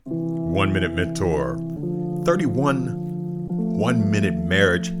1 Minute Mentor. 31 1-minute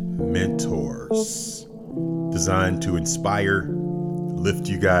marriage mentors designed to inspire, lift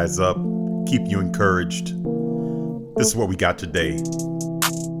you guys up, keep you encouraged. This is what we got today.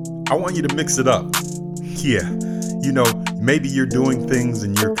 I want you to mix it up. Yeah, maybe you're doing things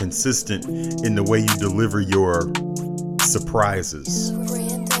and you're consistent in the way you deliver your surprises,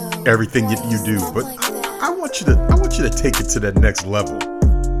 everything that you do, but I want you to take it to that next level.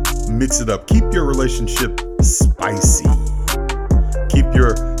 Mix it up. Keep your relationship spicy. Keep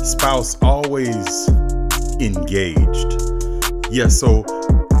your spouse always engaged. Yeah, so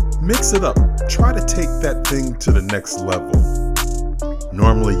mix it up. Try to take that thing to the next level.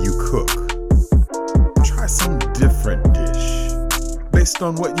 Normally you cook. Try some different dish based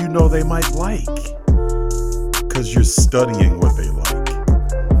on what you know they might like, because you're studying what they like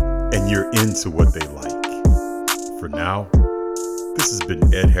and you're into what they like. For now, this has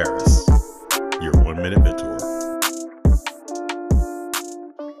been Ed Harris, your 1 Minute Mentor.